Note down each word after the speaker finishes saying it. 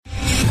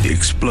The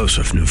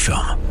explosive new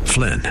film,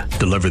 Flynn,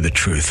 deliver the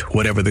truth,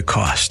 whatever the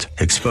cost.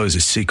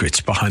 Exposes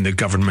secrets behind the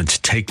government's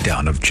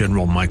takedown of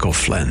General Michael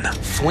Flynn.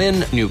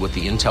 Flynn knew what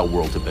the intel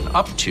world had been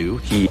up to.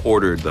 He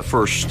ordered the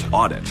first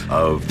audit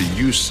of the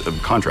use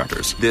of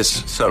contractors.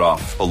 This set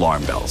off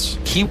alarm bells.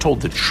 He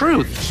told the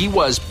truth. He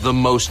was the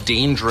most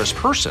dangerous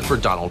person for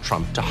Donald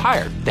Trump to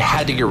hire. They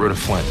had to get rid of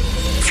Flynn.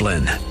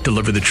 Flynn,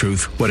 deliver the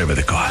truth, whatever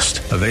the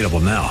cost. Available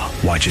now.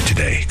 Watch it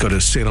today. Go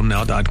to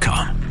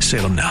salemnow.com.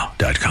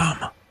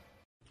 salemnow.com.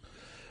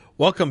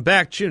 Welcome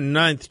back, June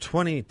 9th,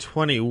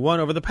 2021.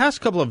 Over the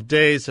past couple of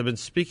days, I've been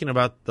speaking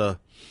about the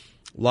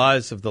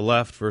lies of the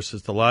left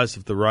versus the lies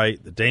of the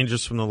right, the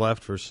dangers from the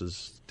left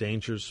versus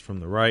dangers from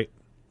the right.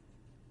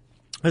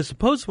 I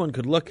suppose one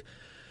could look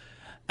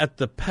at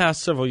the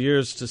past several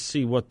years to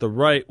see what the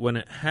right, when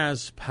it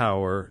has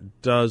power,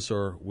 does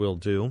or will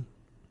do.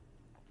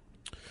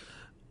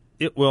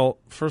 It will,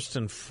 first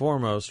and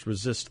foremost,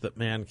 resist that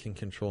man can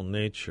control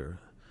nature.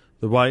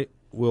 The right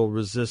will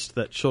resist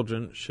that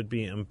children should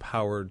be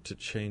empowered to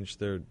change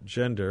their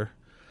gender.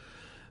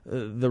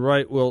 The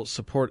right will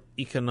support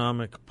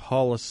economic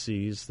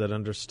policies that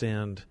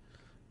understand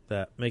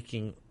that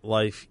making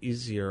life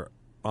easier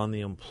on the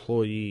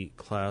employee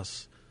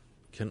class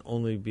can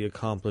only be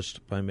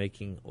accomplished by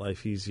making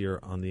life easier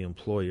on the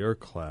employer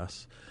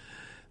class.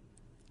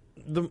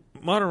 The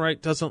modern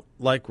right doesn't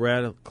like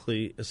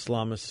radically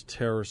Islamist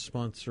terror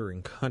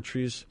sponsoring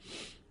countries.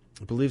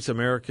 It believes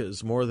America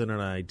is more than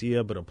an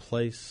idea, but a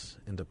place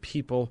and a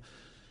people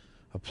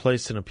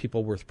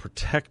worth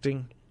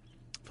protecting,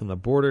 from the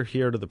border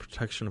here to the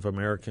protection of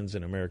Americans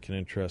and American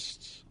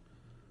interests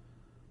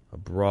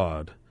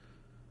abroad.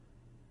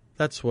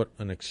 That's what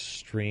an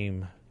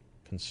extreme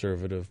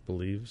conservative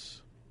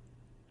believes.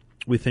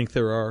 We think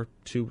there are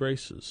two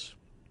races,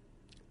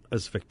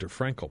 as Viktor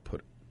Frankl put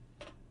it,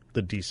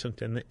 the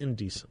decent and the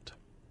indecent.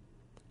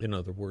 In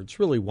other words,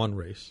 really one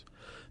race,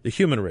 the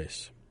human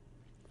race,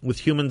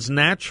 with humans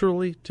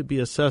naturally to be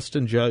assessed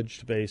and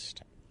judged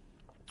based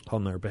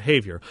on their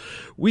behavior.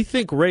 We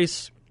think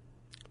race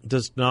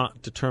does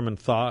not determine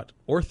thought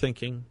or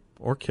thinking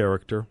or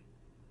character.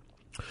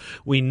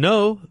 We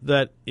know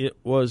that it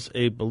was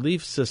a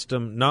belief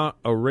system, not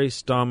a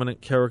race-dominant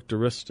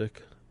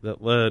characteristic,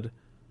 that led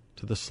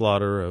to the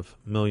slaughter of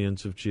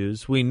millions of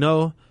Jews. We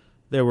know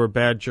there were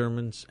bad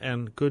Germans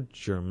and good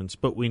Germans,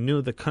 but we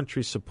knew the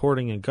country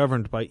supporting and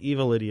governed by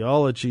evil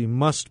ideology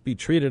must be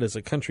treated as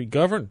a country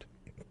governed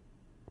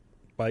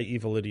by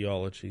evil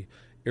ideology,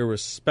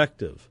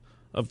 irrespective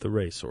of the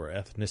race or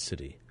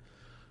ethnicity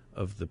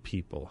of the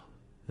people,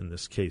 in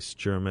this case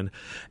German.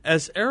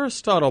 As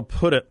Aristotle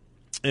put it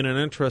in an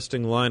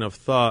interesting line of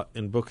thought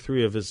in Book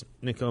 3 of his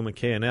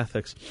Nicomachean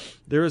Ethics,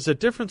 there is a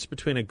difference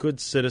between a good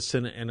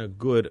citizen and a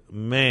good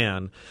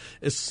man,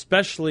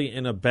 especially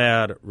in a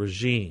bad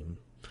regime.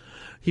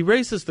 He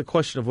raises the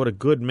question of what a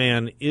good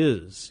man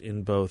is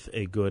in both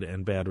a good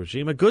and bad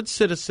regime. A good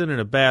citizen in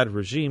a bad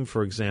regime,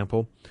 for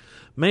example,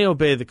 may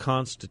obey the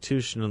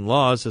Constitution and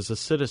laws as a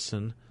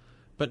citizen,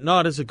 but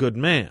not as a good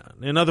man.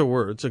 In other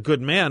words, a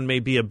good man may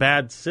be a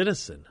bad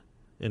citizen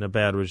in a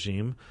bad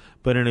regime,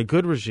 but in a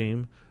good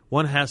regime,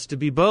 one has to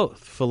be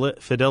both.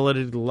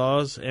 Fidelity to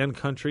laws and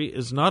country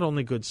is not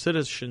only good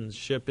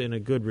citizenship in a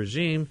good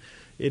regime,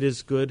 it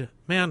is good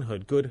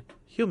manhood, good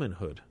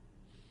humanhood.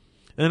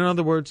 In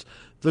other words,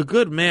 the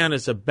good man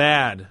is a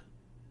bad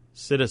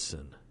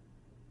citizen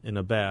in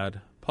a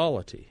bad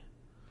polity.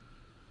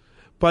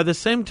 By the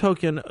same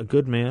token, a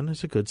good man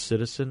is a good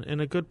citizen in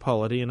a good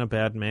polity, and a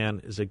bad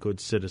man is a good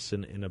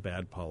citizen in a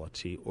bad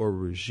polity or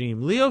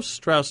regime. Leo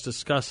Strauss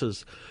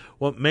discusses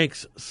what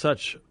makes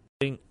such,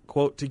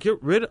 quote, to get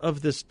rid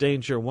of this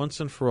danger once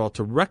and for all,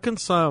 to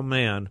reconcile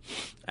man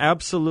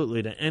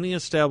absolutely to any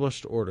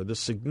established order, the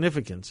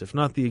significance, if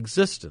not the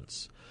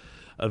existence,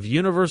 of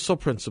universal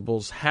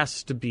principles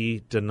has to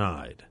be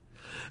denied.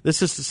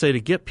 This is to say,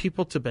 to get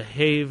people to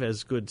behave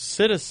as good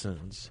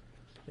citizens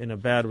in a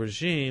bad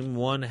regime,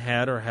 one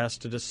had or has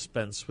to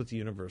dispense with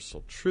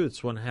universal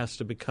truths. One has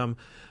to become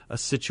a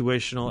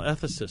situational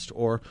ethicist,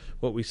 or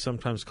what we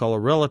sometimes call a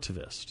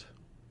relativist.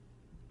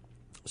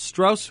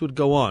 Strauss would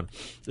go on,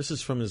 this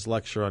is from his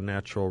lecture on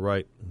natural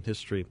right and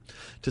history,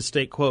 to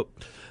state, quote,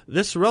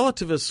 "This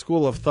relativist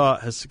school of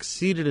thought has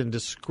succeeded in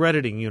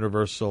discrediting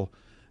universal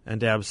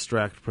and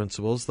abstract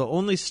principles. The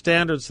only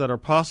standards that are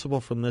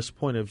possible from this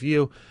point of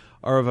view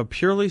are of a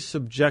purely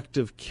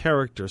subjective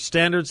character,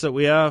 standards that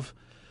we have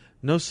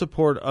no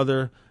support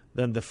other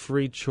than the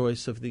free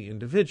choice of the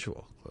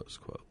individual," close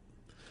quote.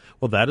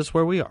 Well, that is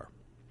where we are.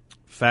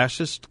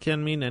 Fascist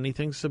can mean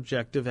anything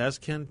subjective, as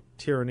can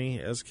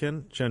tyranny, as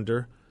can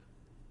gender,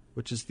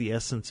 which is the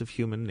essence of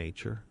human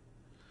nature.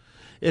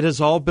 It has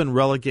all been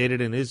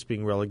relegated and is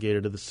being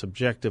relegated to the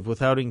subjective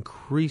with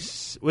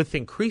increasing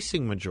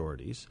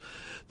majorities,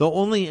 the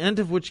only end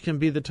of which can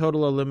be the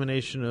total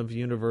elimination of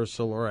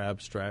universal or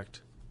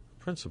abstract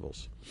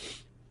principles.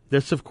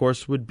 This, of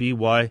course, would be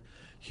why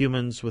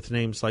humans with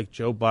names like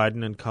Joe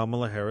Biden and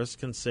Kamala Harris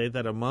can say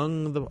that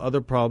among the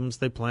other problems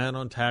they plan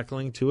on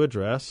tackling to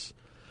address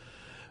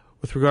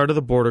with regard to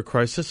the border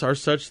crisis are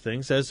such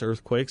things as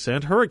earthquakes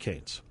and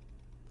hurricanes,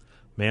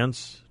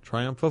 man's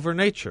triumph over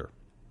nature,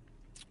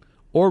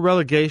 or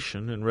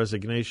relegation and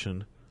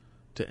resignation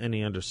to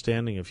any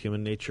understanding of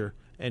human nature,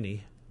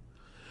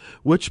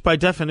 which by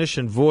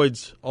definition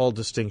voids all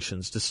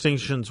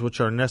distinctions which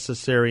are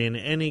necessary in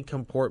any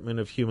comportment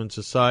of human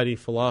society,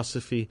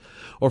 philosophy,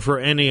 or for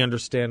any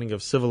understanding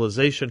of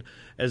civilization.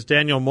 As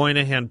Daniel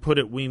Moynihan put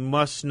it, we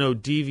must know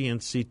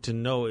deviancy to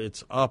know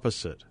its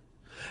opposite.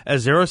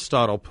 As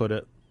Aristotle put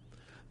it,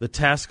 the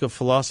task of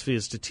philosophy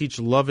is to teach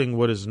loving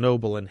what is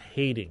noble and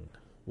hating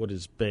what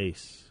is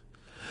base.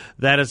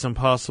 That is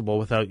impossible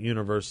without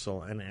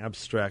universal and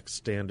abstract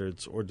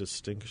standards or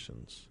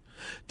distinctions.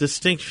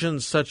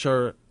 Distinctions such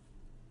are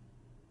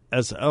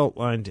as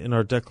outlined in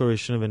our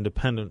Declaration of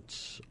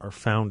Independence, our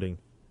founding.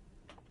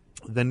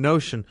 The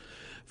notion,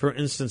 for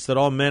instance, that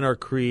all men are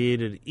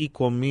created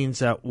equal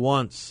means at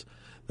once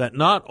that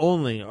not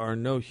only are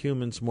no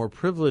humans more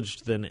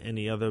privileged than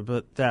any other,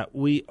 but that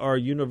we are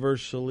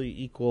universally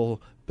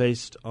equal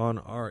based on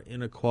our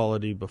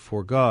inequality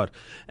before God,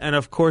 and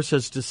of course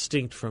as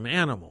distinct from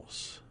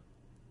animals.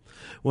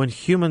 When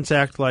humans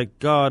act like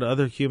God,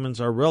 other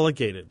humans are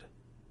relegated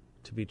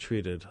to be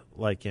treated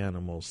like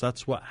animals.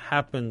 That's what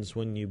happens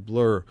when you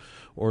blur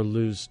or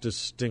lose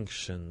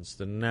distinctions.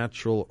 The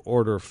natural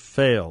order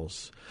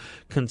fails.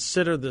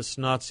 Consider this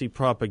Nazi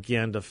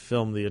propaganda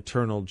film, The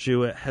Eternal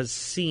Jew. It has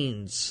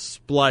scenes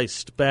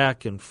spliced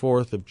back and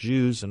forth of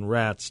Jews and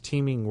rats,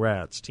 teeming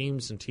rats,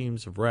 teams and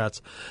teams of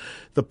rats.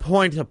 The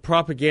point of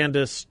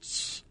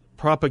propagandists'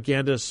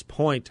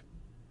 point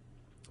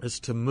is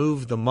to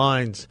move the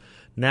mind's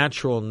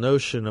natural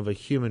notion of a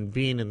human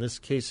being, in this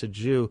case a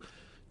Jew,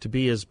 to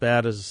be as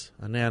bad as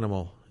an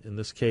animal, in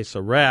this case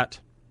a rat.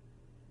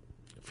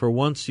 For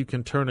once you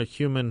can turn a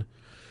human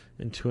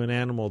into an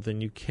animal, then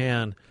you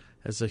can,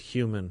 as a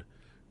human,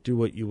 do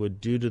what you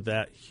would do to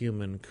that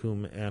human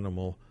cum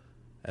animal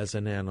as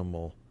an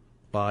animal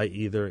by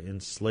either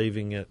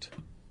enslaving it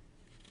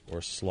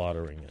or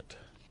slaughtering it.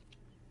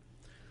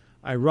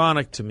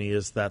 Ironic to me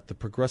is that the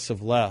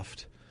progressive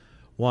left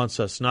wants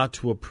us not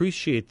to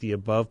appreciate the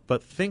above,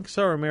 but thinks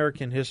our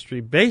American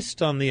history,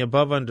 based on the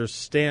above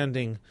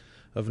understanding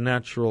of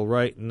natural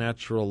right,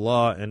 natural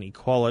law, and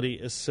equality,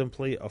 is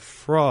simply a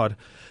fraud,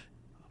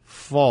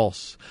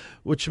 false,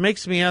 which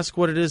makes me ask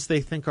what it is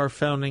they think our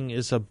founding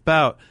is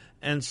about.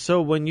 And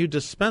so when you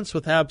dispense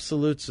with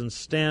absolutes and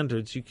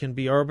standards, you can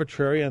be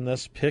arbitrary and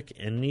thus pick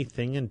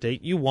anything and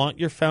date you want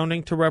your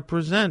founding to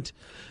represent,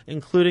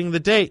 including the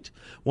date.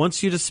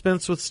 Once you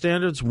dispense with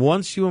standards,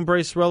 once you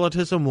embrace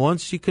relativism,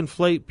 once you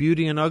conflate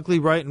beauty and ugly,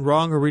 right and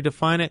wrong, or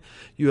redefine it,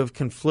 you have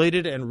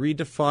conflated and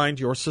redefined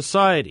your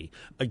society.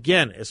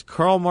 Again, as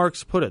Karl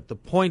Marx put it, the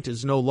point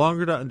is no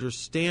longer to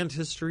understand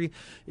history,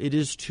 it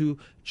is to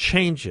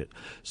change it.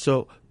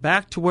 So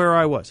back to where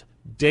I was.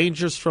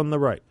 Dangers from the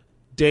right.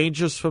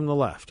 Dangers from the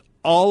left.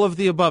 All of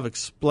the above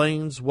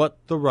explains what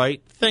the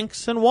right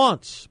thinks and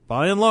wants,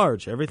 by and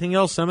large. Everything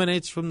else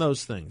emanates from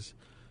those things.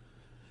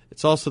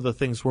 It's also the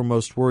things we're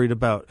most worried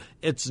about.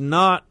 It's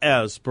not,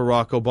 as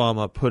Barack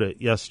Obama put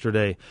it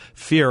yesterday,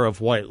 fear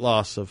of white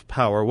loss of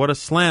power. What a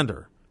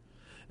slander.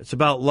 It's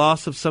about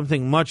loss of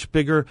something much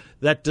bigger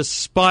that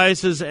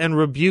despises and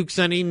rebukes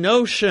any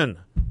notion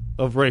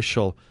of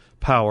racial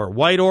power,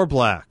 white or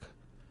black.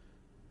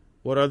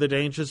 What are the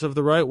dangers of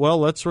the right? Well,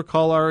 let's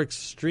recall our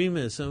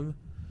extremism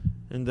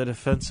in the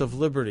defense of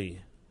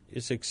liberty.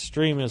 Is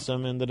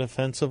extremism in the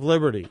defense of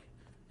liberty?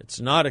 It's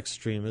not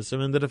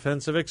extremism in the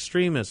defense of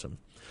extremism.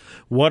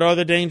 What are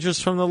the dangers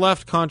from the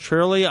left?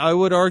 Contrarily, I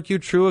would argue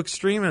true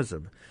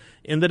extremism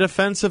in the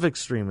defense of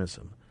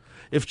extremism.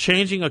 If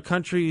changing a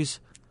country's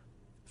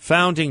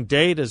founding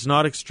date is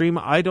not extreme,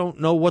 I don't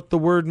know what the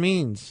word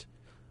means.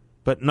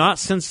 But not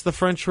since the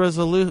French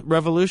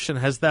Revolution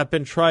has that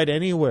been tried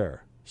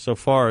anywhere, so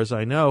far as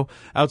I know,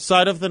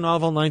 outside of the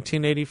novel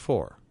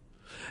 1984.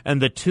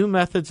 And the two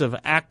methods of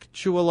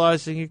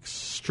actualizing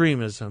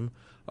extremism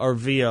are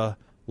via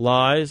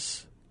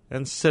lies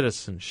and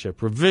citizenship.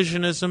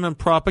 Revisionism and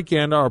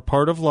propaganda are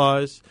part of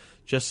lies,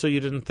 just so you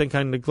didn't think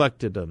I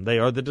neglected them. They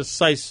are the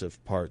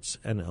decisive parts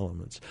and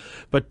elements.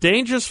 But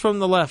dangers from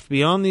the left,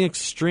 beyond the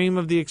extreme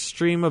of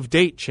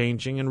date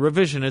changing and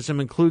revisionism,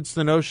 includes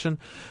the notion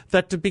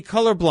that to be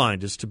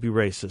colorblind is to be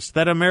racist,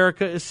 that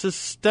America is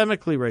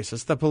systemically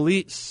racist, that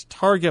police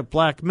target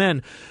black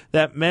men,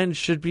 that men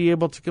should be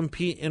able to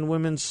compete in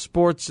women's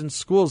sports and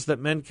schools, that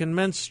men can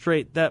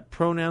menstruate, that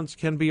pronouns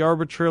can be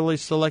arbitrarily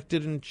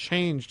selected and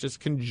changed as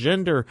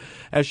congender,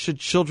 as should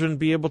children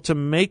be able to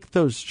make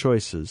those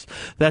choices,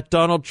 that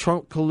Donald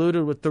Trump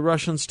colluded with the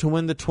Russians to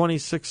win the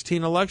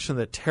 2016 election,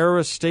 that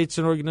terrorist states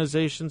and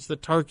organizations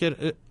that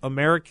target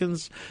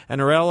Americans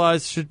and our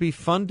allies should be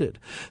funded,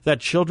 that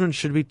children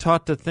should be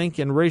taught to think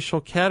in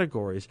racial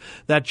categories,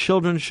 that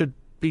children should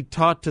be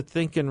taught to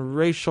think in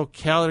racial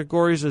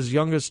categories as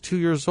young as 2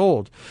 years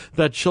old,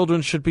 that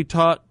children should be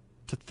taught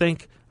to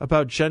think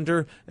about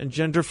gender and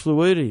gender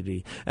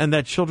fluidity, and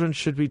that children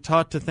should be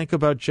taught to think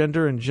about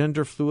gender and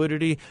gender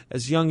fluidity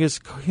as young as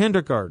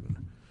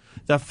kindergarten.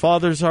 that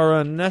fathers are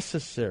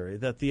unnecessary,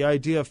 that the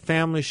idea of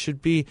family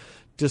should be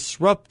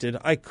disrupted.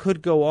 I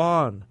could go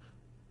on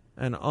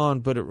and on,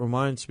 but it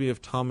reminds me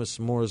of Thomas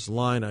More's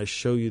line, I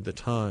show you the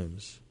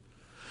times.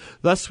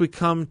 Thus we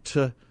come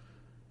to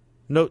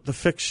note the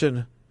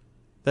fiction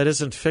that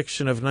isn't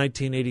fiction of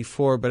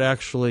 1984, but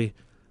actually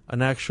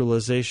an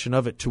actualization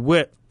of it. To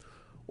wit,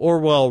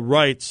 Orwell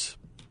writes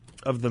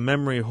of the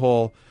memory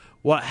hole,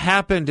 what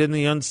happened in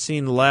the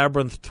unseen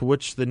labyrinth to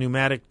which the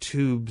pneumatic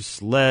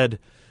tubes led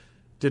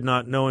did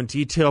not know in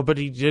detail, but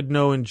he did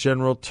know in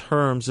general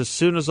terms. As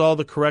soon as all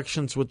the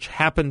corrections which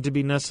happened to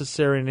be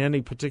necessary in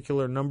any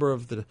particular number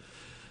of the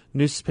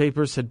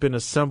newspapers had been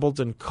assembled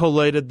and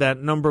collated,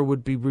 that number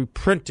would be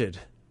reprinted,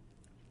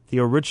 the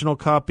original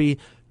copy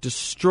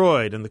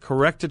destroyed, and the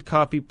corrected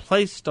copy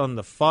placed on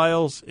the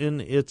files in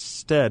its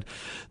stead.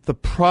 The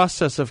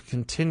process of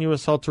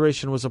continuous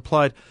alteration was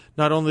applied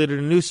not only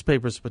to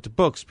newspapers, but to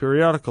books,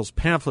 periodicals,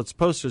 pamphlets,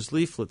 posters,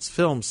 leaflets,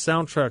 films,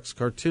 soundtracks,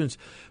 cartoons,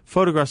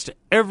 photographs, to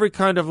every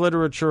kind of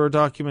literature or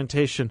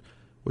documentation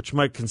which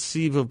might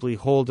conceivably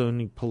hold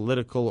any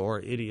political or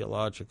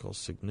ideological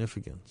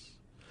significance.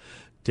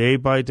 Day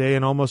by day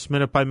and almost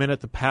minute by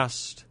minute, the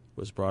past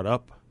was brought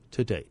up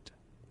to date.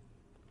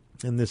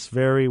 In this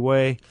very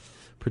way,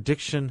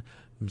 predictions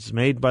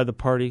made by the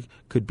party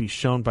could be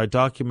shown by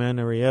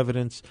documentary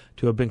evidence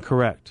to have been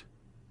correct.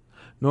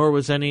 Nor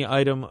was any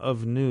item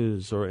of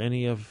news or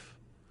any of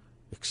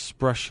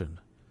expression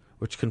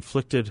which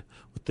conflicted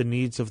with the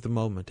needs of the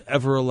moment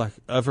ever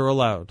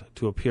allowed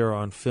to appear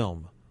on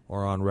film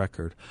or on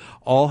record.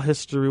 All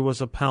history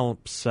was a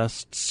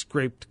palimpsest,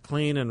 scraped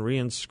clean and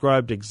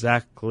reinscribed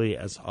exactly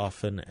as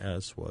often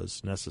as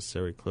was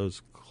necessary.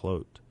 Close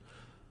quote.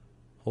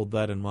 Hold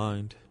that in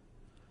mind.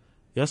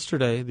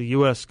 Yesterday, the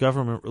U.S.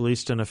 government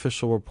released an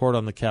official report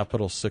on the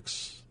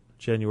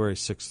January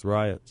 6th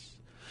riots.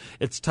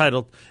 It's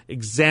titled,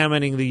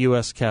 Examining the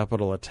U.S.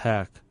 Capitol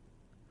Attack.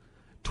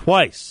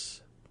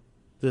 Twice,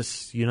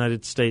 this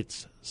United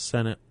States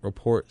Senate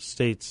report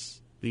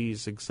states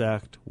these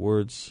exact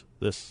words,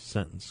 this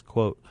sentence,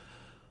 quote,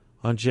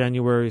 on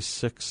January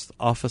 6th,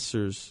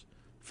 officers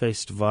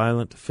faced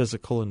violent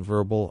physical and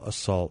verbal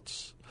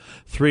assaults.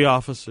 3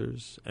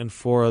 officers and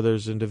 4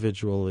 others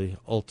individually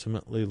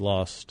ultimately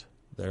lost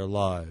their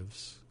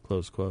lives,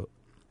 close quote.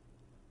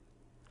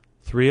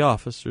 3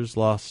 officers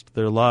lost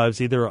their lives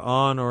either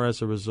on or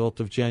as a result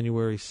of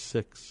January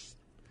 6th.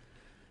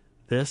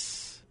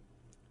 This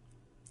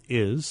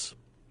is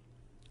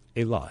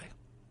a lie.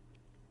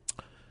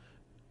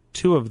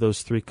 2 of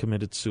those 3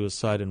 committed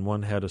suicide and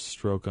 1 had a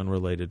stroke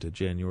unrelated to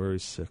January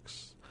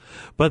 6th.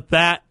 But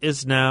that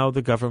is now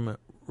the government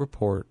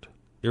report,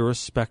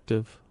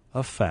 irrespective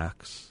of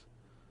facts.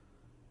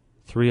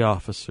 3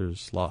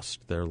 officers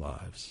lost their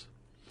lives.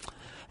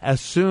 As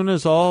soon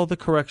as all the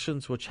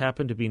corrections which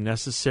happened to be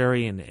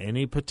necessary in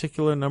any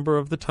particular number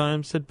of the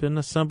times had been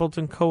assembled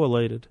and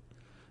collated,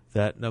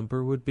 that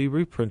number would be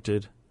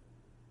reprinted,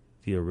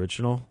 the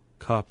original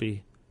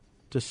copy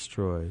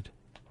destroyed,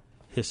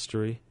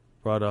 history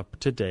brought up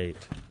to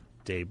date,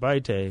 day by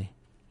day,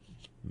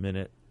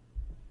 minute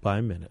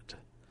by minute.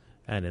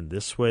 And in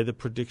this way the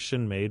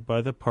prediction made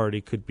by the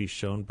party could be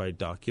shown by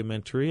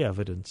documentary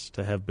evidence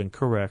to have been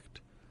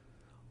correct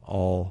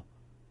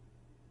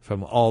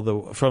from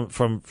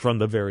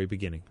the very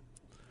beginning.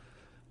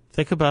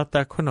 Think about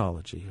that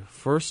chronology.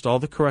 First, all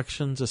the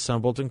corrections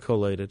assembled and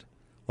collated,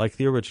 like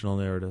the original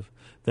narrative.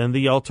 Then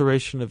the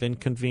alteration of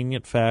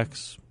inconvenient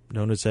facts,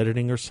 known as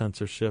editing or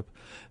censorship.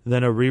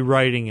 Then a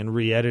rewriting and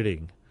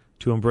re-editing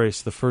to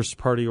embrace the first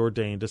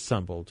party-ordained,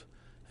 assembled,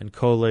 and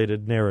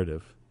collated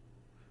narrative.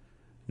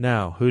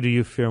 Now, who do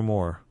you fear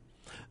more?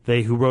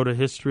 They who wrote a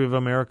history of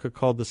America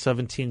called the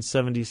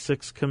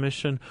 1776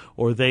 Commission,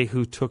 or they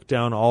who took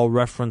down all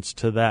reference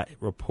to that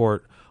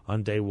report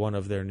on day 1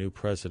 of their new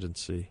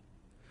presidency?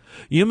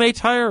 You may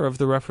tire of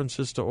the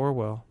references to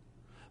Orwell.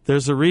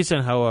 There's a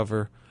reason,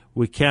 however,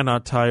 we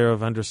cannot tire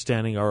of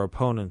understanding our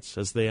opponents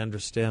as they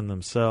understand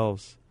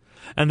themselves.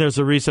 And there's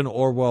a reason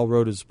Orwell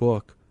wrote his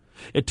book.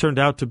 It turned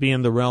out to be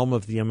in the realm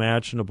of the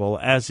imaginable,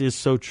 as is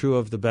so true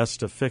of the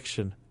best of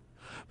fiction.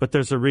 But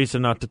there's a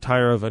reason not to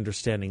tire of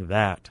understanding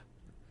that.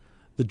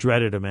 The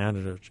dreaded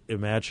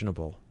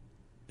imaginable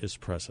is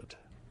present.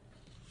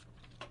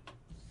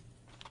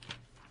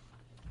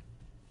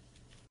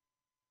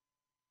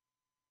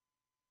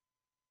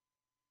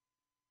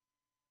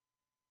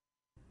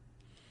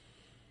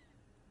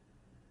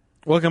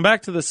 Welcome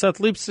back to the Seth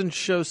Leibsohn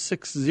Show,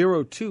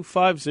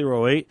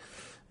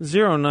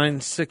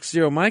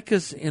 602-508-0960. Mike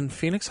is in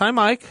Phoenix. Hi,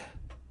 Mike.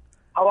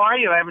 How are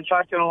you? I haven't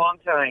talked to you in a long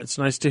time. It's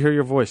nice to hear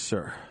your voice,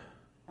 sir.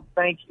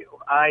 Thank you.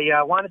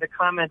 I wanted to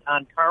comment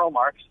on Karl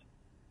Marx,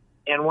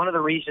 and one of the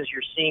reasons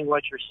you're seeing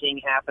what you're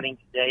seeing happening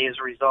today is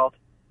a result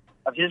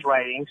of his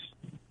writings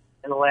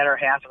in the latter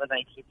half of the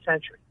 19th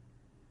century.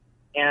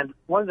 And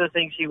one of the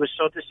things he was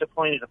so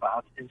disappointed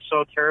about and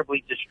so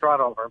terribly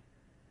distraught over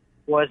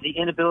was the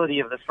inability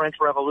of the French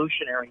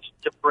revolutionaries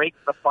to break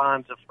the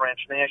bonds of French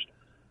nationalism.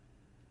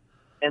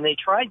 And they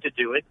tried to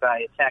do it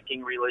by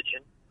attacking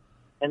religion,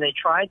 and they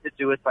tried to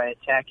do it by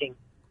attacking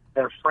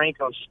their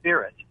Franco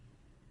spirit,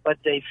 but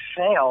they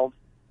failed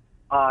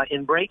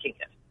in breaking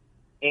it.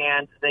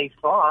 And they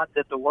thought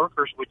that the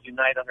workers would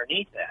unite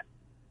underneath that,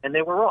 and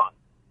they were wrong.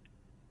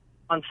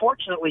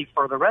 Unfortunately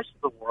for the rest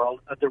of the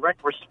world, a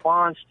direct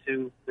response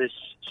to this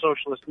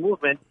socialist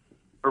movement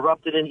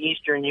erupted in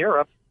Eastern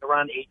Europe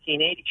around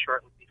 1880,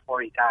 shortly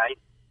before he died,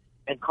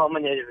 and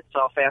culminated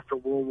itself after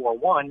World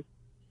War I, and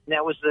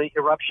that was the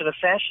eruption of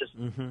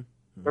fascism. Mm-hmm.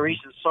 Mm-hmm. The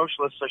reason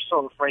socialists are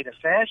so afraid of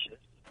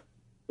fascists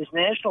is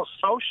National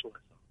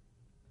Socialism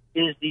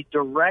is the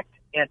direct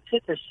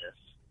antithesis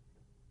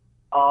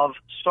of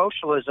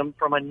socialism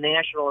from a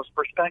nationalist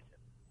perspective.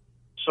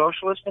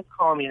 Socialists and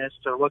communists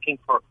are looking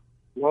for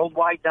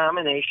worldwide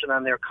domination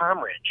on their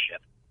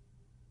comradeship,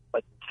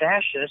 but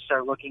fascists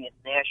are looking at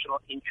national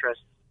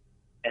interests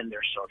and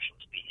their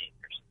socialist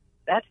behaviors.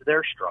 That's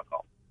their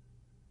struggle.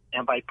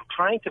 And by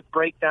trying to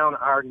break down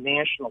our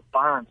national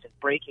bonds and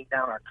breaking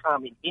down our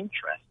common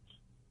interests,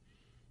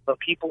 the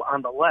people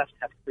on the left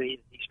have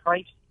created these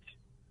crises.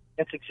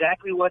 That's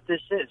exactly what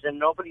this is, and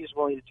nobody is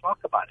willing to talk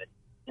about it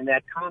in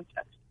that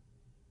context.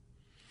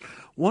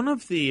 One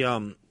of the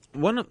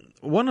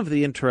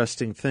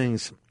interesting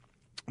things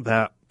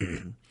that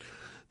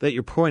that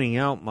you're pointing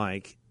out,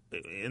 Mike,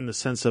 in the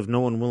sense of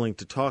no one willing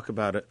to talk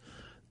about it,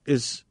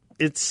 is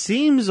it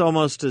seems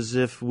almost as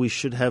if we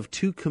should have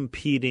two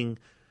competing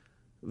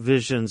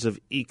visions of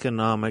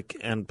economic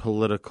and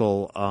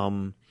political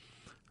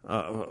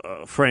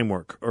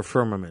framework or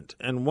firmament,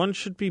 and one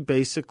should be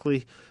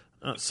basically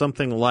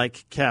something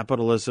like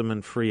capitalism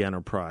and free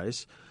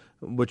enterprise,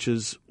 which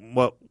is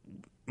what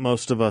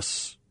most of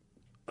us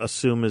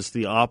assume is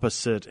the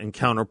opposite and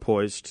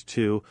counterpoised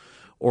to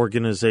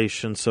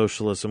organization,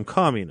 socialism,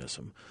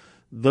 communism.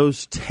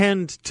 Those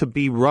tend to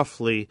be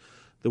roughly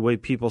the way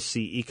people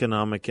see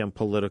economic and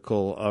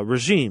political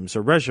regimes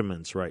or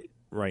regimens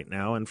right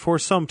now and for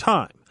some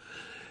time.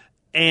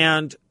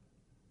 And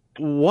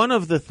one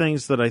of the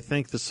things that I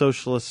think the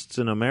socialists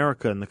in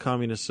America and the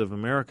communists of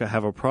America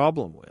have a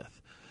problem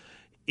with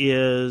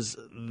is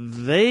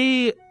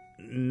they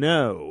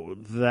know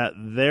that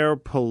their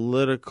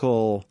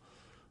political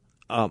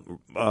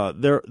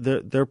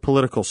their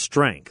political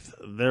strength,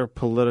 their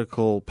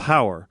political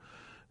power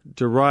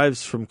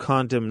derives from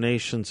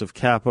condemnations of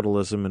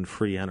capitalism and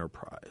free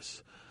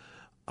enterprise.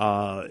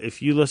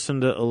 If you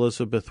listen to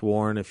Elizabeth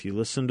Warren, if you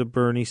listen to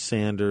Bernie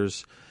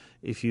Sanders,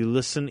 if you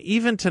listen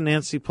even to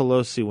Nancy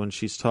Pelosi when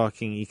she's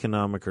talking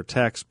economic or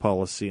tax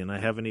policy, and I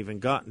haven't even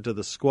gotten to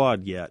the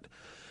squad yet,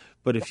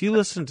 but if you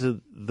listen to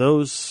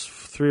those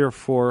three or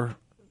four,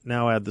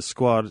 now add the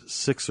squad,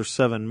 6 or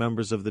 7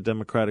 members of the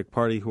Democratic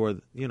Party who are,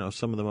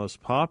 some of the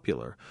most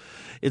popular,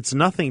 it's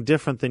nothing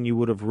different than you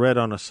would have read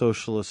on a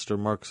socialist or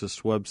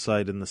Marxist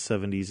website in the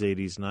 70s,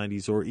 80s,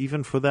 90s, or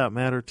even for that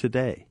matter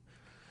today.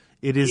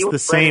 It is the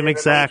same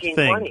exact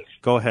thing.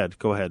 Go ahead.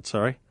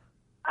 Sorry.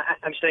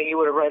 I'm saying you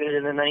would have read it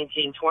in the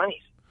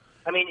 1920s.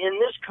 I mean, in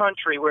this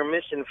country, we're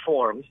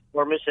misinformed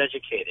or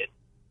miseducated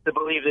to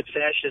believe that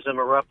fascism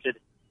erupted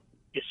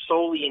is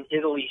solely in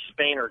Italy,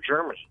 Spain, or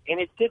Germany. And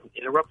it didn't.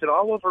 It erupted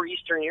all over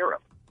Eastern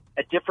Europe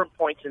at different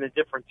points and at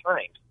different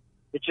times.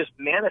 It just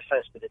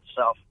manifested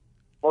itself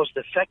most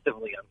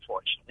effectively,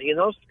 unfortunately, in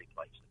those 3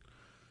 places.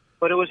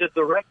 But it was a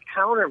direct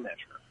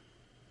countermeasure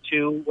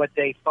to what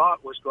they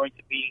thought was going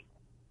to be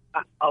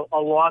a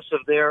loss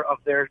of their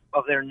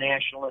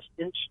nationalist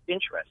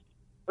interest.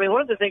 I mean,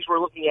 one of the things we're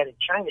looking at in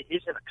China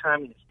isn't a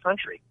communist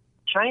country.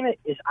 China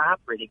is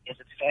operating as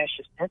a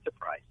fascist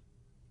enterprise.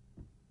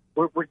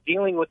 We're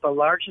dealing with the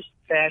largest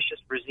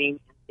fascist regime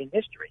in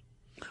history.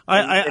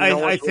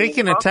 I think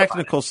in a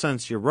technical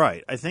sense you're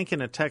right.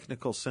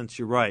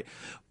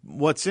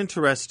 What's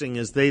interesting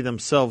is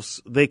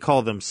they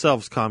call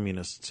themselves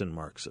communists and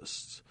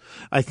Marxists.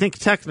 I think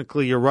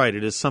technically you're right.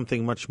 It is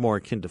something much more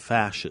akin to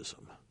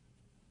fascism.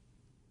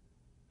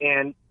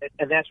 And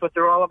that's what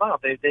they're all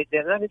about.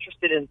 They're not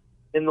interested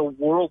in the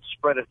world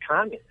spread of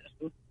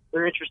communism.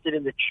 They're interested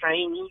in the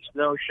Chinese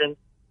notion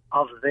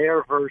of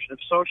their version of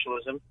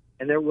socialism,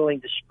 and they're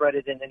willing to spread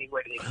it in any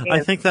way they can.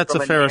 I think that's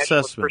a fair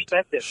assessment.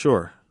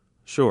 Sure.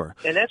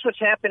 And that's what's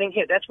happening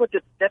here. That's what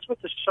the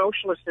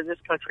socialists in this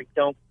country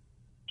can't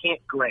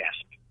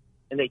grasp,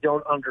 and they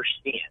don't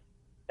understand,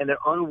 and they're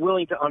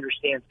unwilling to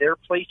understand their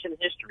place in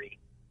history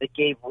that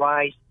gave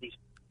rise to these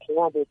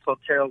horrible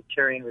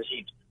totalitarian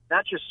regimes.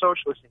 Not just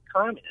socialists and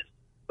communists,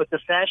 but the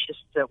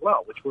fascists as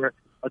well, which were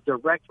a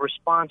direct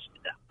response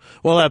to them.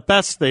 Well, at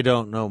best they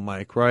don't know,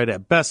 Mike, right?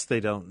 At best they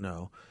don't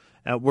know.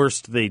 At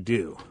worst they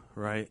do,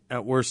 right?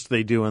 At worst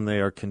they do, and they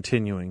are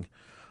continuing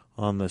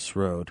on this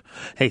road.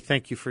 Hey,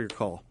 thank you for your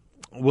call.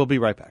 We'll be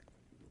right back.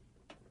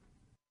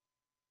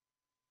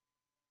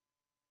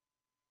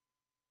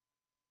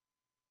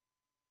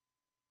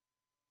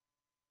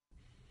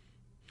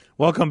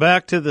 Welcome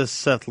back to the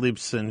Seth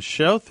Leibsohn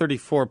Show.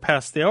 34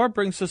 past the hour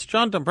brings us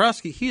John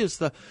Dombrowski. He is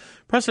the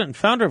president and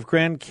founder of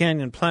Grand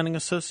Canyon Planning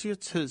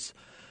Associates. His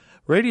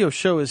radio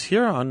show is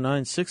here on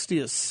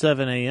 960 at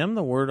 7 a.m.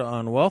 The Word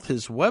on Wealth.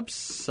 His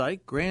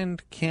website,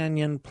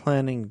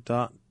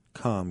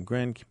 GrandCanyonPlanning.com.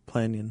 Grand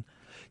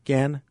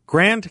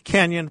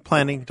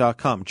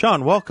GrandCanyonPlanning.com.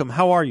 John, welcome.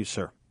 How are you,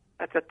 sir?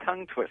 That's a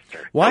tongue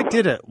twister. Why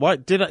did it?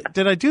 What did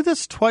I do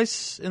this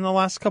twice in the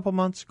last couple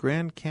months?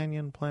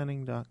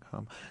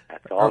 GrandCanyonPlanning.com.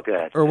 That's all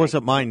good. Or was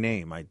it my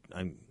name? I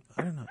don't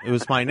know. It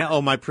was my name.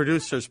 Oh, my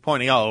producer's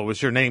pointing. Oh, it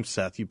was your name,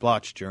 Seth. You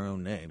blotched your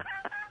own name.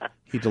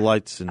 He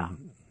delights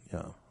in.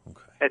 Yeah.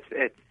 Okay.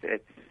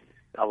 It's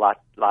a lot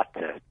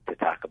to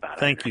talk about.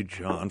 Thank you,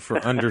 John, for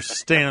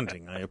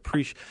understanding. I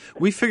appreciate.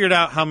 We figured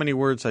out how many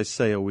words I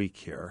say a week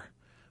here.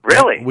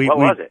 Really? What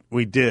was it?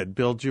 We did.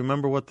 Bill, do you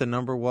remember what the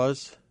number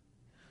was?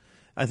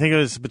 I think it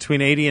was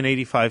between 80 and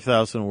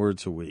 85,000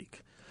 words a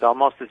week. It's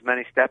almost as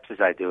many steps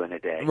as I do in a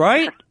day.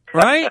 Right?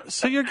 Right?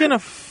 So you're going to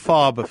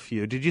fob a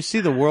few. Did you see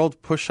the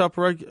World Push-Up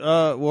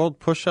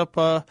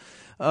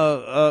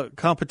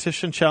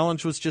competition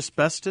challenge was just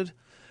bested?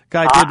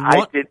 Guy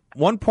did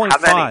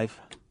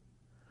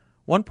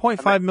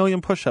 1.5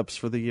 million push-ups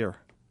for the year.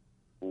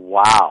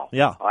 Wow.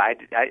 Yeah. Well, I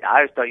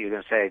always thought you were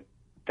going to say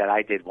that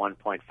I did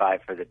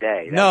 1.5 for the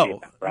day.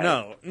 No.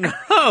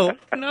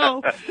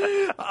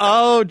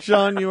 Oh,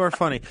 John, you are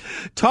funny.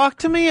 Talk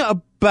to me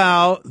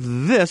about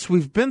this.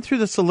 We've been through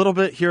this a little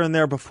bit here and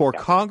there before. Yeah.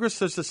 Congress,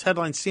 there's this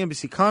headline,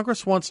 CNBC,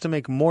 Congress wants to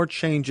make more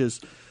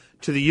changes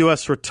to the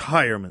U.S.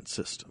 retirement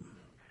system.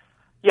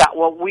 Yeah,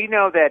 well, we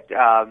know that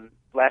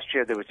last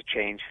year there was a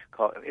change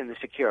in the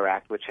Secure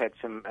Act, which had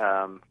some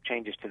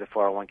changes to the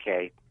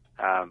 401k,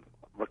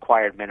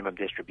 required minimum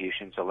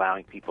distributions,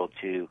 allowing people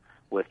to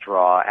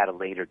withdraw at a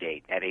later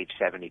date. At age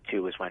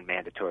 72 is when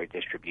mandatory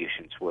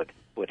distributions would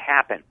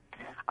happen.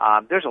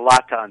 There's a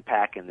lot to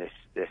unpack in this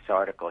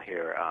article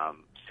here,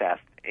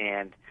 Seth,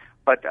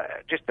 but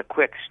just a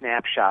quick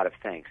snapshot of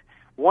things.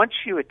 Once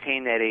you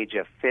attain that age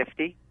of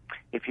 50,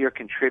 if you're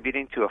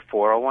contributing to a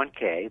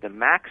 401k, the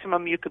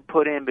maximum you could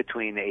put in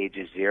between the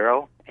ages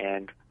 0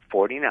 and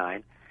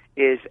 49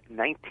 is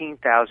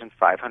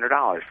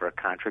 $19,500 for a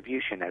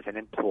contribution as an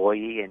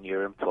employee in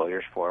your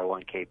employer's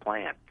 401k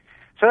plan.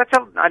 So that's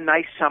a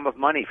nice sum of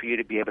money for you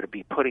to be able to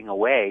be putting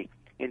away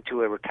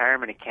into a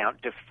retirement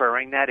account,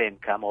 deferring that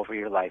income over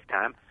your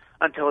lifetime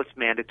until it's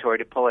mandatory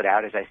to pull it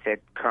out. As I said,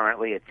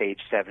 currently it's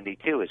age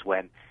 72 is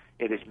when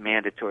it is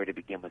mandatory to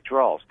begin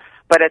withdrawals.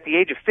 But at the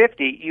age of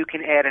 50, you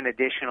can add an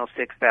additional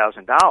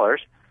 $6,000.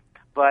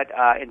 But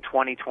in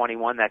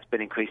 2021, that's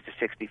been increased to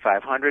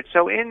 $6,500.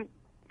 So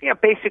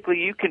basically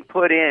you can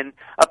put in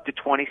up to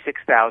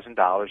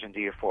 $26,000 into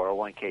your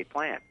 401k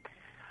plan.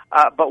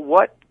 But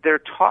what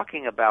they're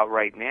talking about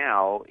right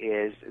now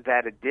is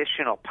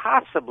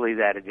possibly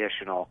that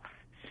additional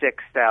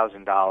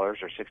 $6,000 or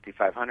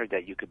 $6,500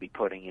 that you could be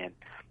putting in,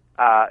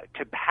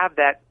 to have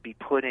that be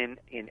put in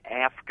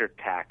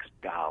after-tax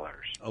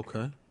dollars.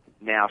 Okay.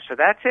 Now, so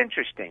that's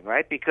interesting,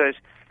 right? Because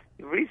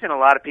the reason a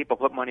lot of people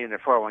put money in their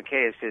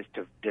 401k is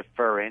to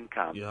defer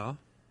income. Yeah,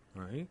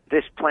 right.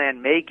 This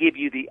plan may give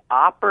you the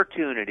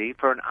opportunity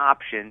for an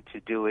option to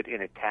do it in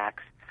a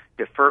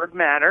tax-deferred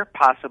manner,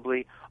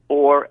 possibly,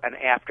 or an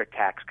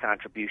after-tax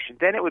contribution.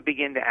 Then it would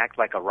begin to act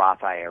like a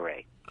Roth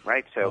IRA,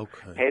 right? So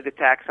pay the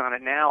tax on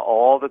it now.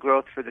 All the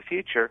growth for the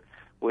future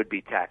would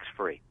be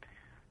tax-free.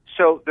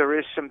 So there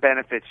is some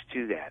benefits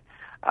to that.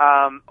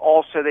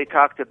 Also, they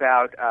talked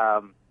about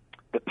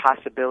the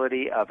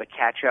possibility of a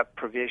catch-up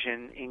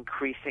provision,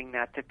 increasing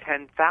that to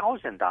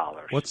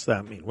 $10,000. What's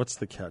that mean? What's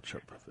the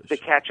catch-up provision? The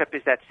catch-up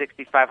is that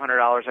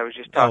 $6,500 I was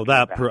just talking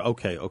about.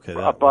 Okay.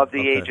 Above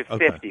the age of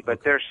 50.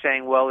 But they're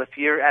saying, well, if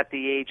you're at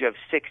the age of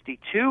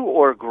 62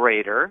 or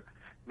greater,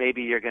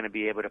 maybe you're going to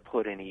be able to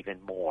put in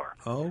even more.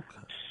 Okay.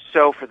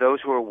 So for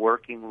those who are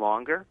working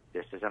longer,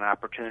 this is an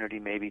opportunity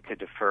maybe to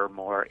defer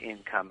more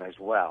income as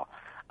well.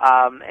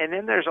 And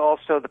then there's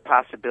also the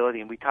possibility,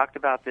 and we talked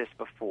about this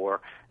before,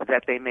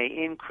 that they may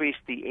increase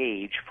the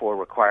age for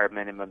required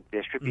minimum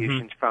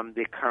distributions from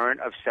the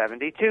current of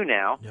 72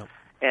 now,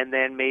 and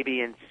then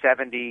maybe in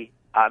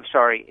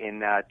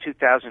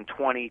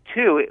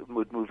 2022 it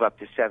would move up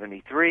to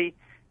 73.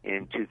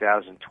 In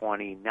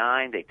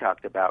 2029 they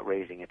talked about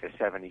raising it to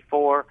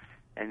 74,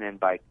 and then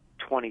by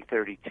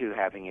 2032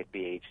 having it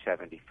be age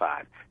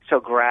 75. So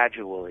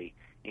gradually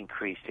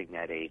increasing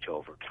that age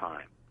over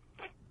time.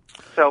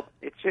 So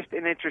it's just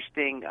an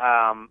interesting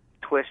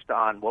twist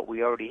on what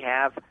we already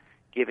have,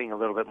 giving a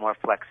little bit more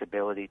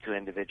flexibility to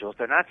individuals.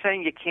 They're not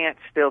saying you can't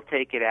still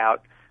take it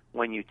out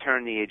when you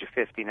turn the age of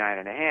 59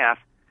 and a half,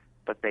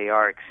 but they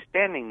are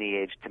extending the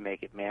age to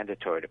make it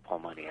mandatory to pull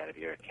money out of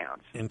your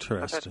accounts.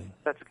 Interesting. So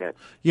that's good.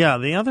 Yeah,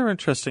 the other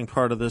interesting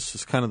part of this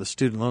is kind of the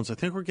student loans. I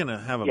think we're going to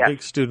have a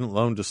big student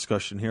loan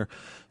discussion here.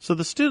 So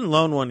the student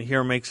loan one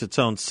here makes its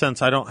own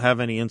sense. I don't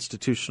have any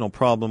institutional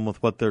problem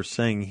with what they're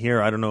saying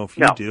here. I don't know if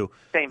you do.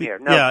 Same here.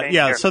 Same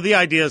here. So the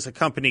idea is a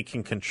company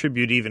can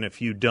contribute even if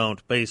you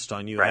don't, based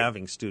on you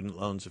having student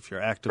loans if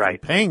you're actively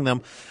paying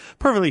them.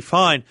 Perfectly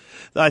fine.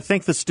 I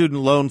think the student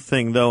loan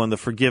thing, though, and the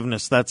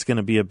forgiveness, that's going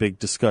to be a big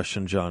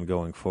discussion, John,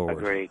 going forward.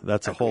 Agreed.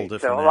 That's a whole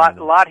different So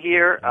a lot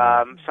here.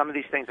 Some of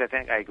these things I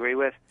think I agree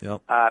with.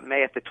 Yep.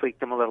 May have to tweak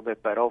them a little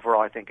bit, but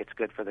overall I think it's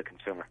good for the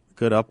consumer.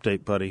 Good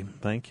update, buddy.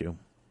 Thank you.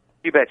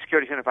 You bet.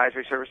 Securities and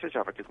Advisory Services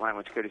offered to Client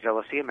One Securities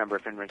LLC, a member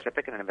of FINRA and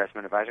SIPC, and an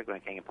investment advisor, Glenn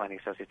King and Planning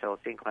Associates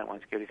LLC, and Client One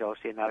Securities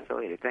LLC, and not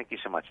affiliated. Thank you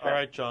so much. All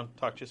right, John.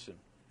 Talk to you soon.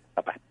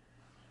 Bye-bye.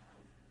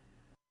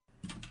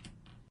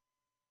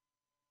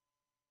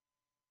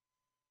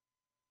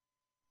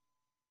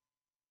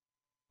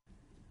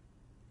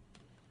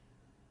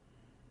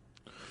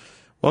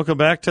 Welcome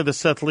back to the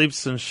Seth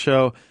Leibsohn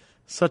Show.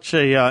 Such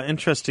a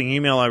interesting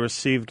email I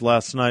received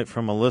last night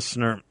from a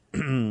listener,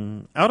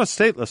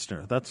 out-of-state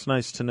listener. That's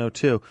nice to know,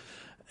 too.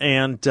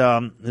 And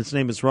his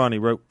name is Ron. He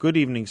wrote, "Good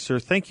evening, sir.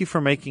 Thank you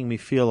for making me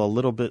feel a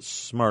little bit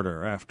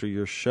smarter after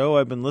your show.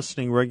 I've been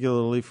listening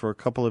regularly for a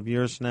couple of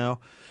years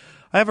now.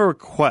 I have a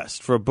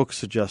request for a book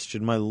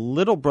suggestion. My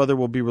little brother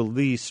will be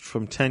released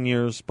from 10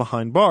 years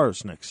behind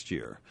bars next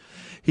year.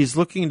 He's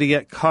looking to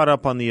get caught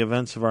up on the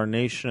events of our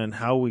nation and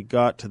how we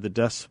got to the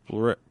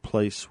desperate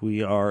place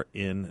we are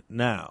in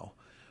now.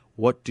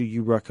 What do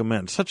you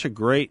recommend?" Such a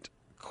great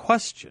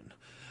question.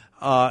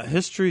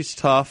 History's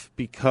tough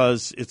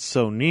because it's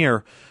so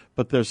near,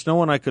 but there's no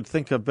one I could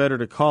think of better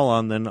to call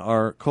on than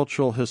our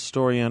cultural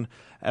historian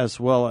as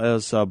well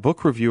as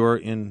book reviewer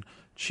in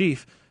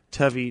chief,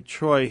 Tevi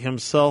Troy,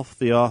 himself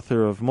the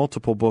author of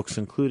multiple books,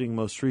 including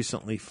most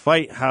recently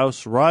Fight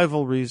House,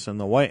 Rivalries, and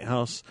the White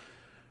House,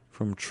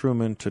 From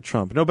Truman to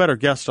Trump. No better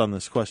guest on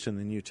this question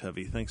than you,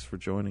 Tevi. Thanks for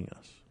joining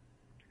us.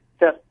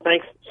 Seth,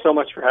 thanks so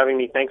much for having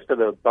me. Thanks for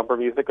the bumper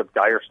music of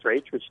Dire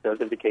Straits, which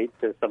does indicate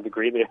to some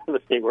degree the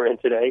state we're in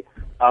today.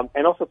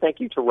 And also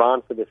thank you to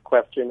Ron for this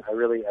question. I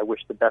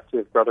wish the best to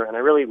his brother, and I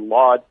really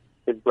laud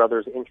his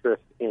brother's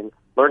interest in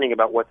learning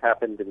about what's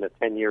happened in the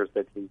 10 years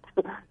that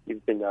he's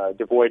been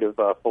devoid of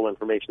full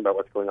information about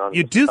what's going on.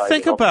 You do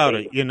think about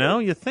it, you know?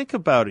 You think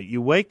about it.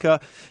 You wake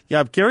up.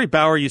 Yeah, Gary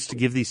Bauer used to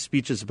give these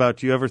speeches about,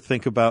 do you ever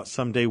think about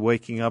someday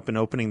waking up and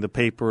opening the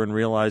paper and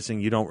realizing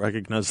you don't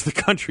recognize the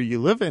country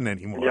you live in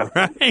anymore,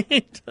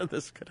 right?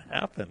 This could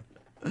happen.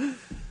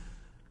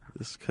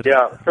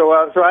 So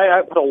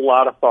I put a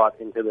lot of thought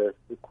into the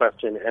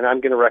question, and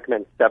I'm going to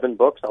recommend 7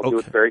 books. I'll do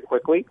it very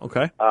quickly.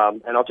 Okay.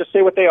 And I'll just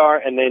say what they are,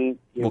 and then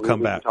we'll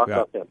come back. Talk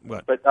about them.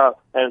 But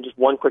and just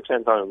one quick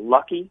sentence on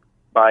Lucky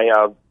by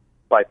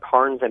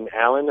Parnes and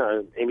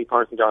Allen, Amy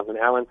Parnes and Jonathan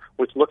Allen,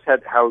 which looks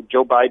at how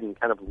Joe Biden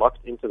kind of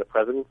lucked into the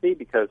presidency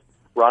because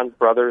Ron's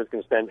brother is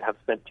going to have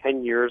spent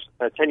 10 years.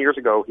 10 years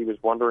ago, he'd be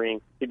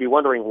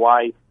wondering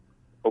why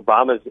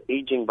Obama's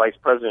aging vice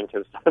president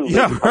has suddenly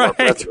become our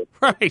president.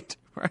 Right.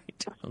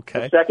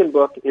 Okay. The second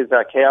book is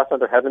Chaos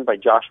Under Heaven by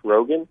Josh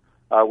Rogin,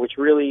 which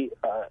really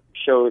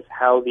shows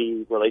how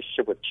the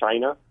relationship with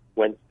China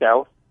went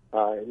south,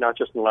 not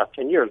just in the last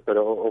 10 years, but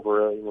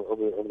over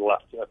the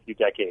last few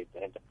decades.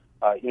 And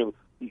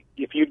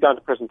if you'd gone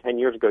to prison 10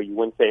 years ago, you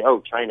wouldn't say,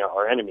 "Oh, China,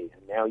 our enemy,"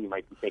 and now you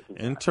might be taking.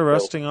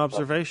 Interesting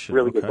observation.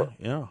 Really good book.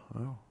 Yeah.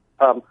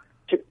 Wow.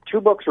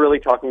 Two books really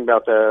talking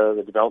about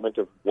the development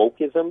of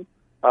wokeism.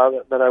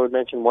 That I would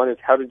mention. One is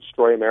How to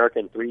Destroy America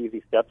in 3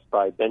 Easy Steps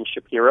by Ben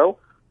Shapiro,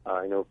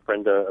 I know a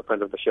friend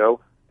of the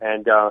show,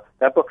 and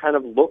that book kind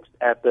of looks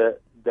at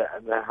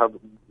how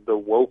the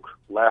woke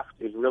left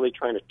is really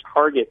trying to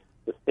target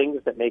the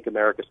things that make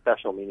America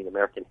special, meaning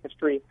American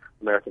history,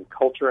 American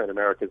culture, and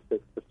America's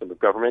system of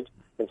government.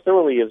 And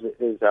similarly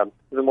is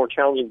a more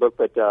challenging book,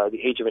 but The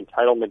Age of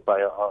Entitlement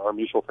by our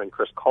mutual friend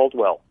Chris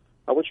Caldwell,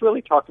 which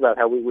really talks about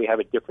how we have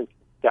a different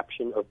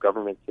conception of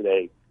government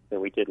today than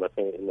we did, let's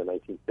say, in the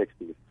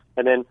 1960s.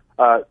 And then,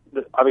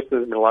 obviously,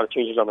 there's been a lot of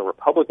changes on the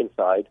Republican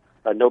side.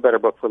 No better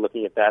book for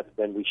looking at that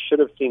than We Should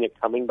Have Seen It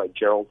Coming by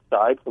Gerald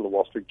Steib from the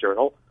Wall Street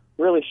Journal.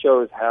 Really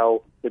shows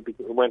how it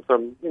went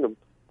from,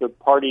 the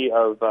party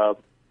of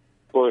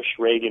Bush,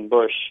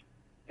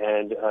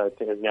 and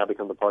has now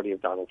become the party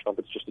of Donald Trump.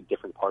 It's just a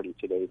different party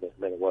today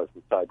than it was.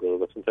 And Steib really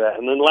listen to that.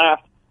 And then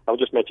last, I'll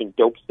just mention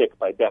Dope Sick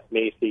by Beth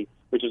Macy,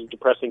 which is a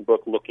depressing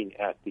book looking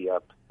at the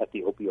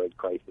opioid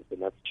crisis,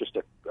 and that's just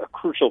a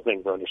crucial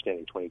thing for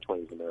understanding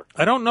 2020's America.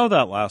 I don't know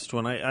that last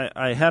one.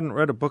 I hadn't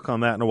read a book on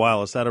that in a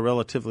while. Is that a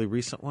relatively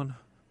recent one?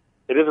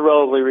 It is a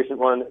relatively recent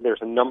one.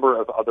 There's a number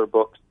of other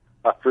books.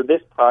 For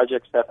this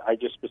project, Seth, I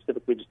just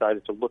specifically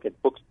decided to look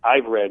at books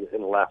I've read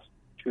in the last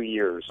 2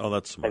 years. Oh,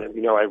 that's smart. And as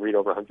you know, I read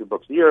over 100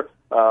 books a year,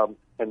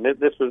 and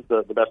this was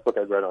the best book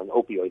I'd read on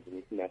opioids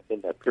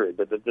in that period.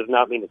 But that does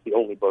not mean it's the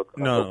only book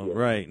on opioids.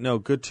 Right. No,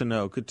 good to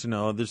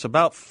know. There's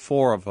about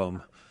 4 of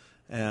them,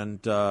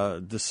 and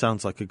this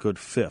sounds like a good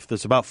 5th.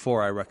 There's about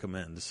 4 I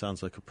recommend. This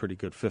sounds like a pretty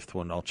good 5th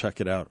one. I'll check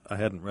it out. I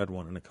hadn't read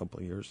one in a couple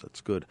of years.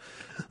 That's good.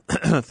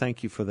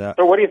 Thank you for that.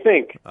 So what do you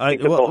think?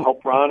 It'll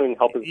help Ron and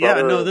help his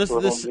brother?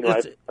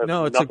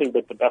 Yeah, it's nothing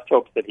but the best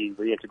hopes that he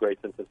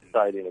reintegrates into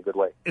society in a good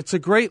way. It's a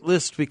great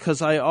list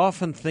because I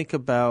often think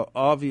about,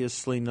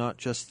 obviously, not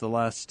just the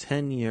last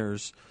 10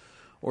 years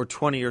or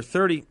 20 or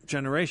 30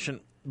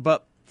 generation,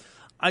 but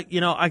I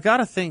got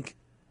to think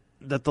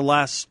that the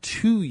last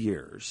 2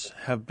 years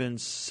have been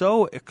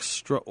so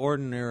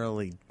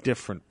extraordinarily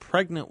different,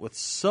 pregnant with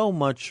so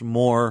much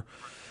more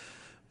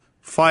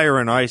fire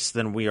and ice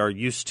than we are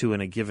used to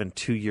in a given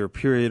 2-year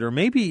period, or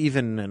maybe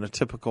even in a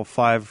typical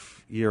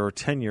 5-year or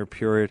 10-year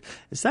period.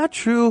 Is that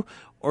true?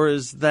 or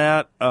is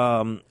that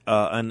an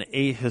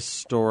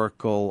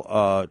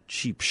ahistorical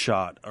cheap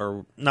shot,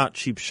 or not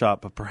cheap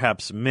shot, but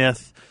perhaps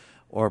myth,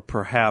 or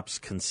perhaps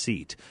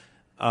conceit?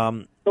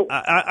 I'm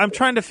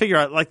trying to figure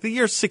out, like the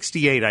year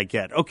 68 I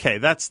get. Okay,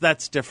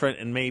 that's different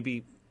and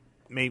maybe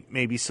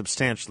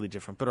substantially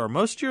different. But are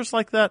most years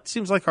like that?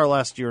 Seems like our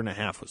last year and a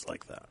half was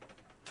like that.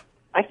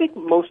 I think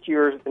most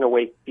years, in a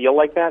way, feel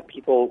like that.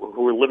 People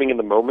who are living in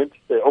the moment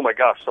say, oh my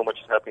gosh, so much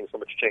is happening, so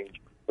much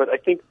change. But I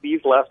think these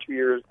last 2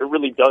 years, it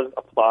really does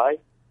apply,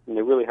 and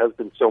there really has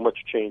been so much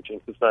change in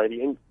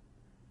society. And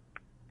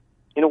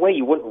in a way,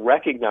 you wouldn't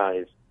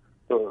recognize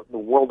the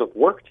world of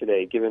work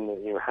today, given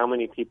how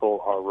many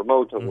people are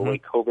remote, and the way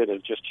COVID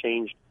has just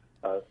changed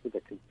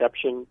the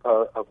conception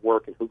of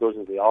work and who goes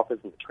into the office,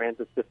 and the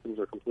transit systems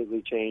are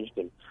completely changed,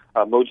 and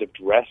modes of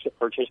dress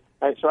are changed.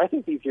 So I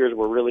think these years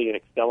were really an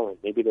accelerant.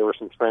 Maybe there were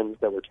some trends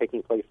that were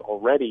taking place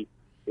already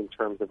in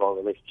terms of our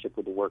relationship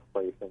with the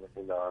workplace and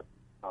our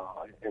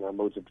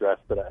modes of dress,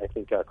 but I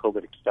think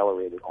COVID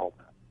accelerated all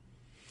that.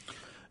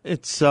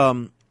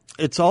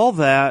 It's all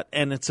that,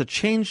 and it's a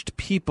changed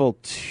people,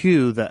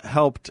 too, that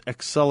helped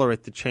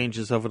accelerate the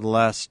changes over the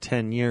last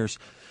 10 years.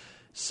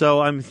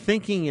 So I'm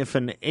thinking if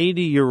an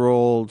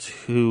 80-year-old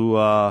who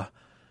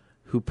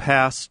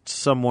passed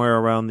somewhere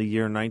around the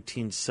year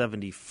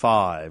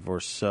 1975 or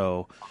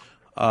so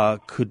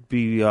could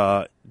be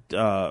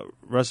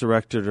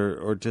resurrected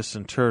or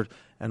disinterred,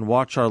 and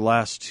watch our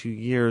last 2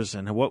 years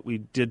and what we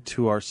did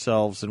to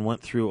ourselves and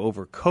went through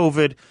over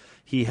COVID,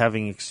 he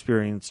having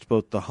experienced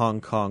both the Hong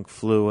Kong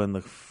flu and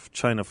the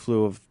China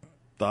flu of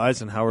the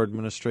Eisenhower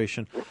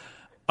administration.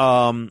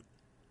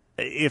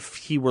 If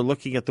he were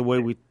looking at the way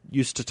we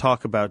used to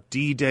talk about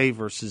D-Day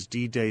versus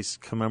D-Day's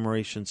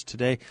commemorations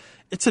today,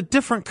 it's a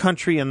different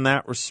country in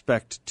that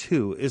respect,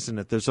 too, isn't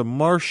it? There's a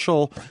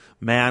martial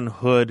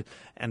manhood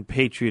and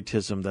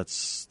patriotism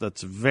that's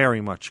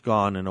very much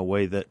gone in a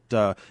way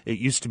that it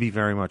used to be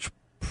very much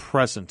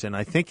present, and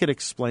I think it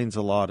explains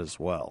a lot as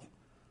well.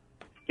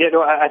 Yeah,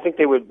 no, I think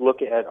they would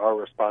look at our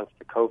response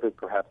to COVID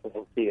perhaps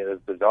and see it as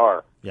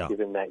bizarre,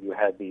 given that you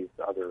had these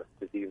other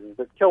diseases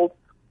that killed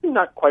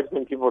not quite as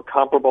many people, but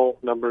comparable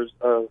numbers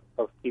of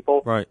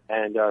people. Right.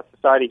 And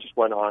society just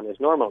went on as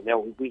normal. Now,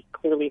 we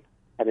clearly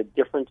had a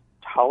different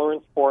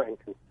tolerance for and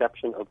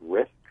conception of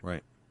risk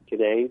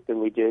today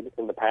than we did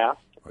in the past.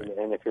 Right.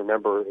 And if you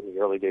remember, in the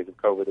early days of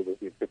COVID, it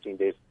was 15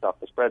 days to stop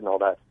the spread and all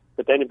that.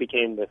 But then it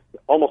became this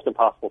almost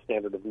impossible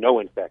standard of no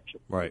infection.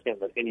 Right. You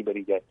can't let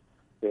anybody get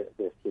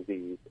this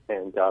disease.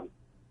 And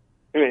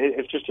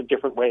it's just a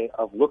different way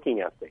of looking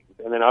at things.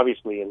 And then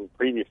obviously in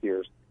previous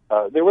years,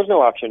 there was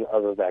no option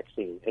of a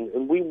vaccine.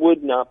 And we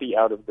would not be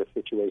out of the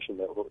situation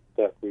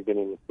that we've been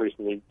in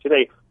recently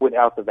today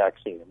without the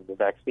vaccine. I mean, the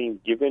vaccine,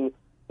 given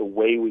the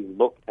way we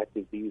look at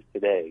disease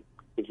today,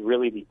 is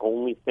really the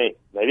only thing.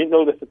 And I didn't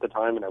know this at the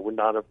time, and I would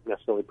not have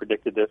necessarily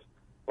predicted this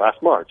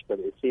last March, but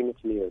it seemed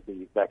to me as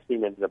the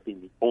vaccine ended up being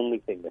the only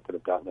thing that could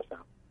have gotten us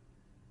out.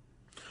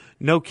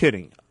 No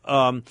kidding.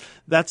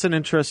 That's an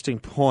interesting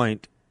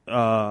point.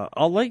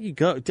 I'll let you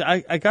go.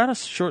 I got a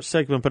short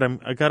segment, but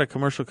I got a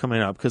commercial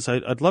coming up because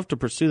I'd love to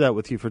pursue that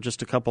with you for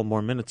just a couple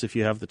more minutes if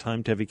you have the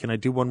time, Tevi. Can I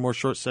do one more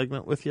short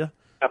segment with you?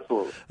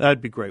 Absolutely.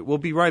 That'd be great. We'll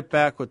be right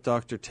back with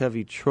Dr.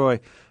 Tevi Troy,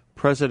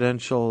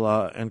 presidential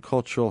and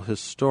cultural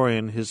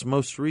historian. His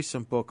most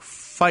recent book,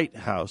 Fight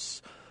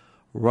House,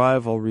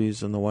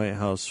 Rivalries in the White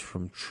House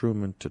from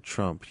Truman to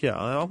Trump. Yeah,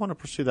 I want to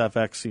pursue that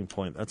vaccine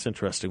point. That's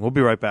interesting. We'll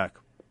be right back.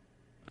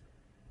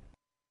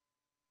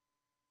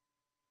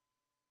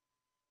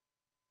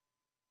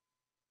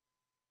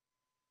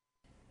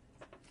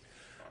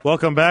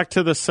 Welcome back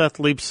to the Seth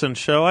Leibsohn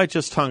Show. I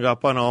just hung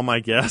up on all my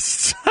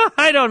guests.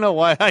 I don't know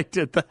why I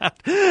did that.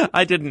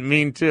 I didn't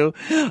mean to.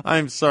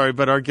 I'm sorry,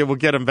 but we'll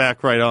get him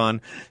back right on.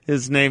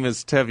 His name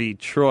is Tevi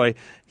Troy.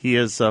 He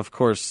is, of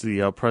course,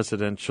 the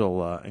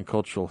presidential and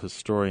cultural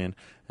historian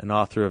and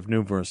author of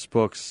numerous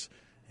books,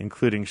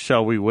 including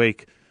Shall We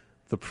Wake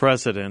the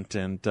President?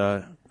 And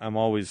I'm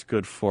always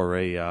good for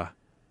a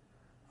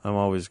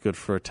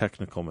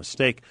technical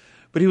mistake.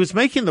 But he was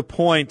making the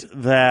point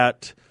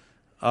that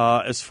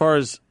as far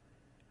as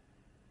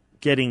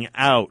getting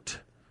out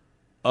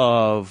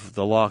of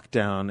the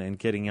lockdown and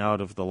getting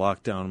out of the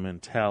lockdown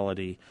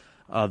mentality,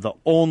 the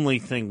only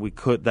thing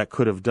that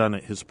could have done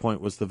at his point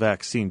was the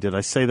vaccine. Did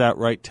I say that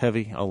right,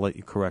 Tevi? I'll let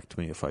you correct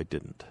me if I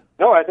didn't.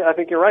 No, I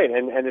think you're right,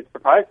 and it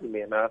surprised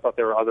me. I thought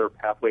there were other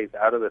pathways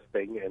out of this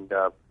thing, and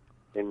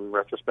in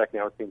retrospect,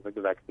 now it seems like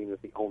the vaccine is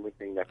the only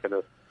thing that could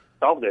have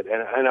solved it.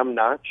 And I'm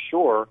not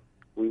sure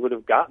we would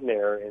have gotten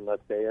there in,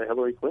 let's say, a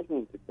Hillary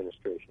Clinton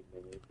administration.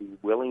 And the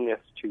willingness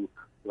to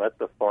let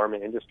the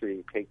pharma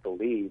industry take the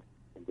lead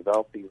and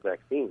develop these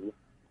vaccines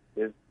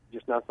is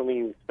just not something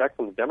you expect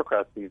from the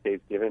Democrats these days,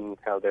 given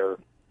how their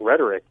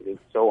rhetoric is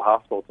so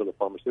hostile to the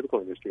pharmaceutical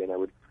industry. And I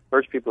would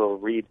urge people to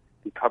read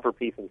the cover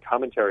piece and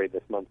commentary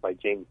this month by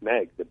James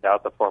Meggs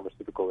about the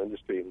pharmaceutical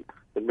industry and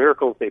the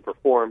miracles they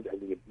performed and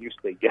the abuse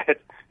they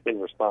get in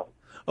response.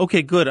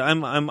 Okay, good.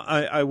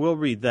 I will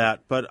read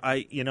that, but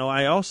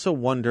I also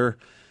wonder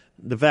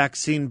the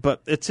vaccine.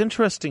 But it's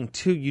interesting,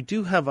 too, you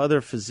do have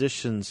other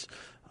physicians.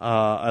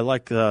 I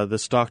like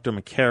this Dr.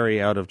 McCary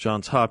out of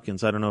Johns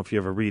Hopkins. I don't know if you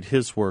ever read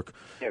his work.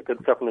 Yeah, good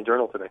stuff in the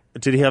journal today.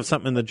 Did he have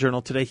something in the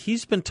journal today?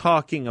 He's been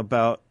talking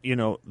about,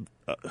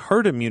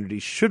 herd immunity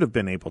should have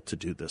been able to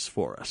do this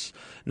for us.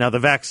 Now, the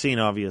vaccine,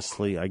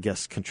 obviously, I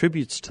guess,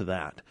 contributes to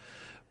that.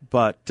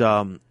 But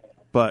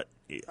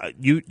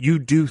you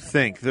do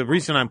think, the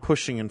reason I'm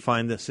pushing and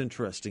find this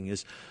interesting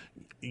is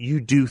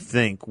you do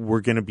think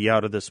we're going to be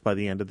out of this by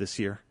the end of this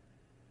year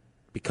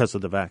because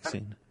of the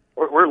vaccine?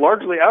 We're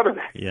largely out of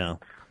it. Yeah.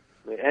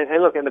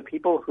 And look, and the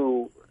people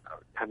who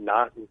have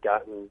not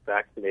gotten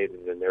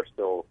vaccinated and they're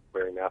still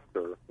wearing masks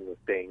or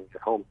staying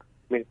at home,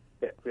 I mean,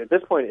 at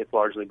this point, it's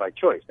largely by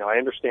choice. Now, I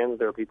understand that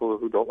there are people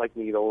who don't like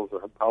needles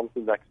or have problems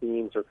with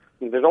vaccines, or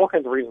there's all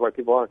kinds of reasons why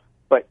people aren't.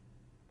 But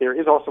there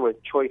is also a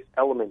choice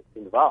element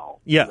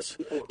involved. Yes.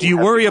 Do you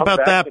worry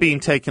about that being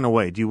taken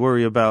away? Do you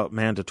worry about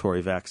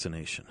mandatory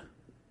vaccination?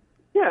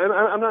 Yeah,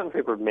 I'm not in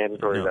favor of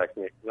mandatory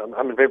vaccinations.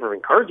 I'm in favor of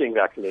encouraging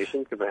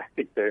vaccination because I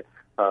think they're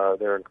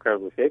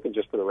incredibly safe. And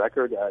just for the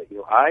record,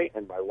 I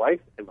and my wife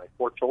and my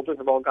 4 children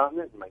have all gotten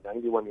it, and my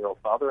 91-year-old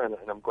father, and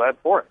I'm glad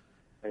for it.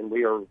 And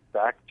we are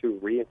back to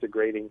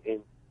reintegrating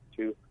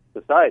into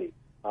society.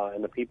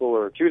 And the people who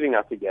are choosing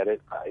not to get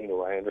it, I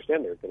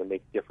understand they're going to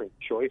make different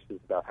choices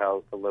about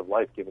how to live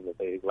life, given that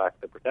they lack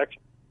the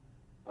protection.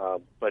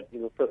 But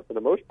for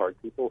the most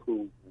part, people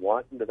who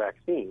want the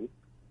vaccine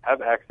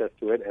have access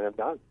to it and have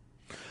gotten it.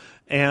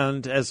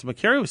 And as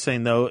McCary was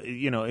saying, though,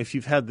 if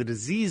you've had the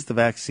disease, the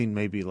vaccine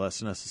may be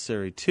less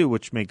necessary, too,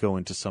 which may go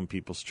into some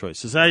people's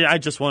choices. I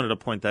just wanted to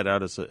point that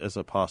out as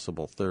a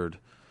possible third.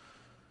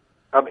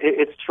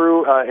 It's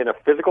true in a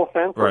physical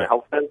sense or in a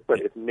health sense,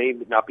 but it may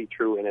not be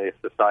true in a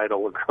societal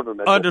or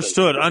governmental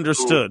sense.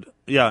 Understood.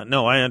 Yeah,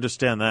 no, I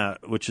understand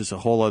that, which is a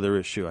whole other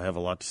issue. I have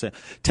a lot to say.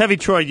 Tevi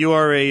Troy, you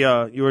are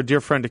a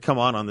dear friend to come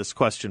on this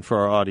question for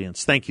our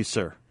audience. Thank you,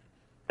 sir.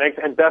 Thanks,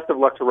 and best of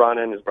luck to Ron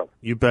and his brother.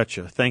 You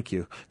betcha. Thank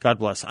you. God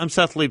bless. I'm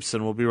Seth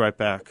Leibson. We'll be right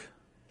back.